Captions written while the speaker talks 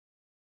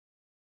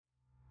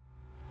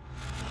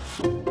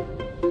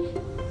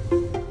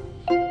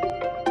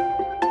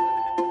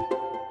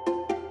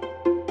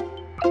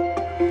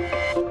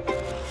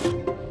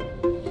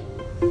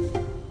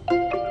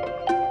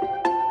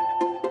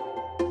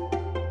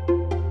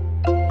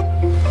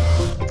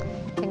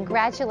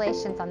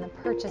Congratulations on the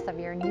purchase of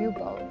your new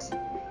boat.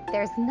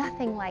 There's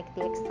nothing like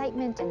the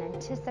excitement and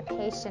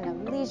anticipation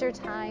of leisure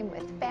time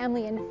with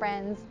family and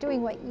friends,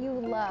 doing what you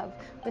love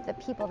with the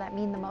people that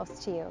mean the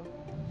most to you.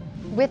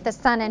 With the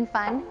sun and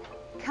fun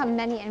come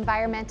many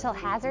environmental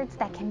hazards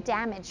that can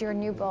damage your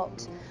new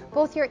boat.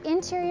 Both your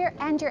interior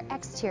and your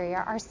exterior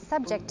are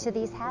subject to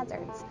these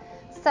hazards,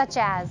 such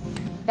as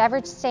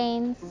beverage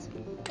stains,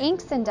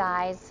 inks and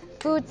dyes,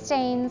 food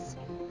stains,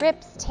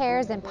 rips,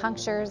 tears and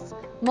punctures,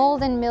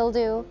 mold and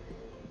mildew,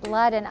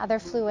 blood and other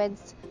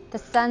fluids, the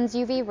sun's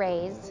UV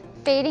rays,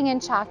 fading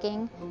and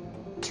chalking,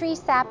 tree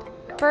sap,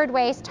 bird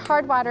waste,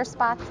 hard water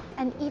spots,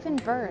 and even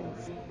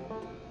burns.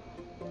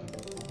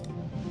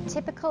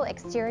 Typical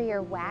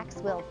exterior wax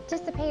will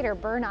dissipate or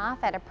burn off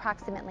at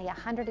approximately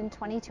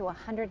 120 to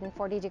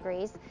 140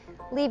 degrees,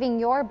 leaving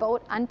your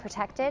boat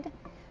unprotected.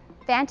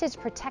 Vantage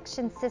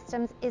Protection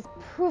Systems is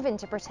proven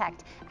to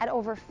protect at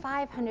over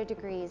 500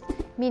 degrees,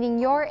 meaning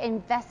your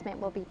investment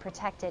will be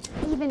protected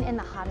even in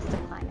the hottest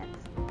of climates.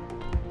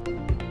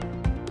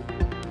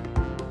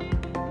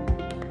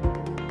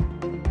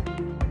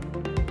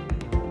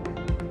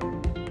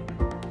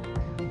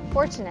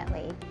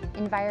 Fortunately,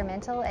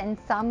 environmental and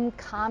some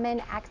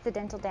common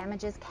accidental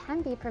damages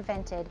can be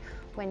prevented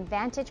when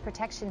Vantage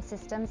Protection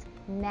Systems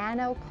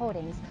nano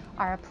coatings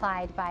are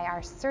applied by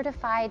our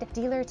certified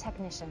dealer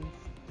technicians.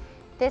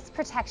 This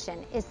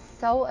protection is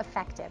so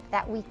effective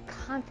that we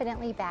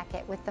confidently back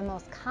it with the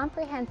most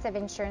comprehensive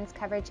insurance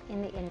coverage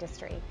in the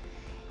industry.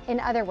 In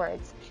other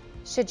words,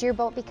 should your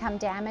boat become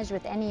damaged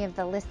with any of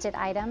the listed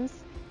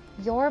items,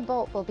 your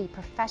boat will be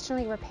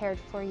professionally repaired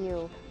for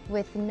you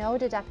with no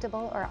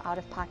deductible or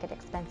out-of-pocket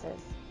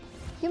expenses.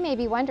 You may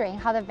be wondering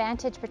how the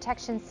Vantage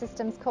Protection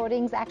Systems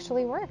coatings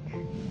actually work.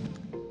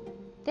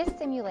 This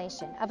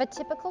simulation of a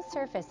typical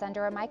surface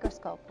under a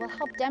microscope will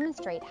help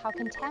demonstrate how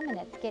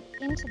contaminants get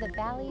into the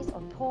valleys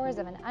or pores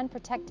of an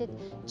unprotected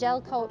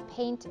gel coat,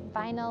 paint,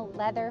 vinyl,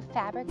 leather,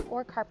 fabric,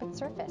 or carpet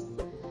surface.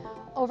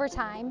 Over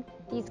time,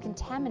 these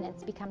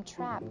contaminants become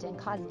trapped and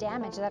cause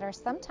damage that are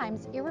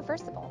sometimes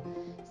irreversible,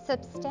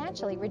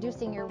 substantially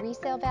reducing your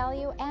resale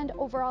value and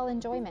overall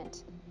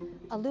enjoyment.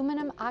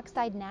 Aluminum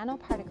oxide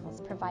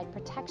nanoparticles provide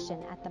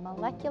protection at the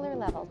molecular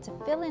level to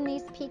fill in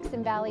these peaks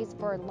and valleys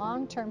for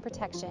long-term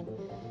protection.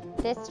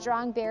 This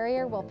strong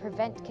barrier will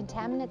prevent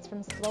contaminants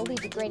from slowly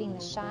degrading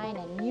the shine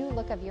and new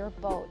look of your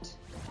boat.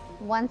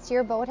 Once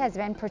your boat has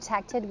been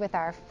protected with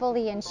our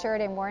fully insured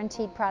and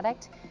warranted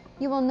product,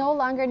 you will no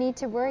longer need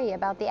to worry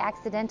about the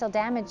accidental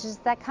damages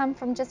that come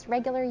from just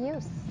regular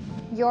use.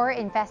 Your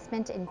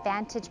investment in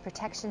Vantage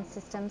Protection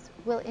Systems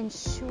will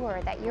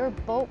ensure that your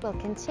boat will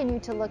continue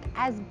to look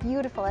as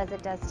beautiful as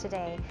it does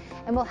today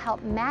and will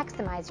help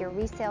maximize your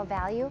resale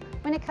value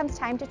when it comes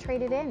time to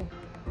trade it in.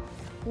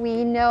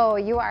 We know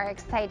you are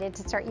excited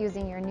to start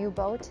using your new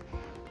boat,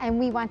 and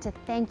we want to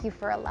thank you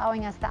for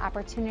allowing us the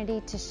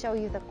opportunity to show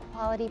you the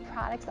quality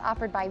products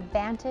offered by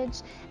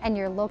Vantage and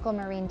your local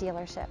marine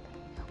dealership.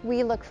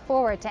 We look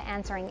forward to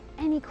answering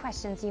any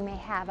questions you may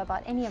have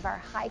about any of our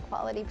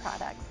high-quality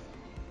products.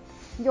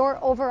 Your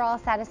overall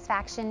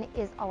satisfaction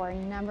is our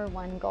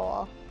 #1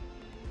 goal.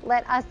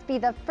 Let us be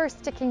the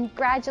first to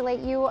congratulate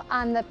you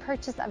on the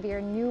purchase of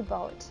your new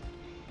boat.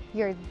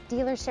 Your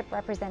dealership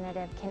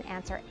representative can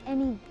answer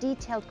any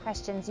detailed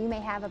questions you may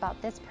have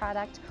about this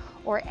product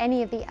or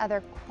any of the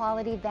other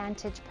quality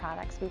Vantage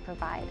products we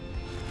provide.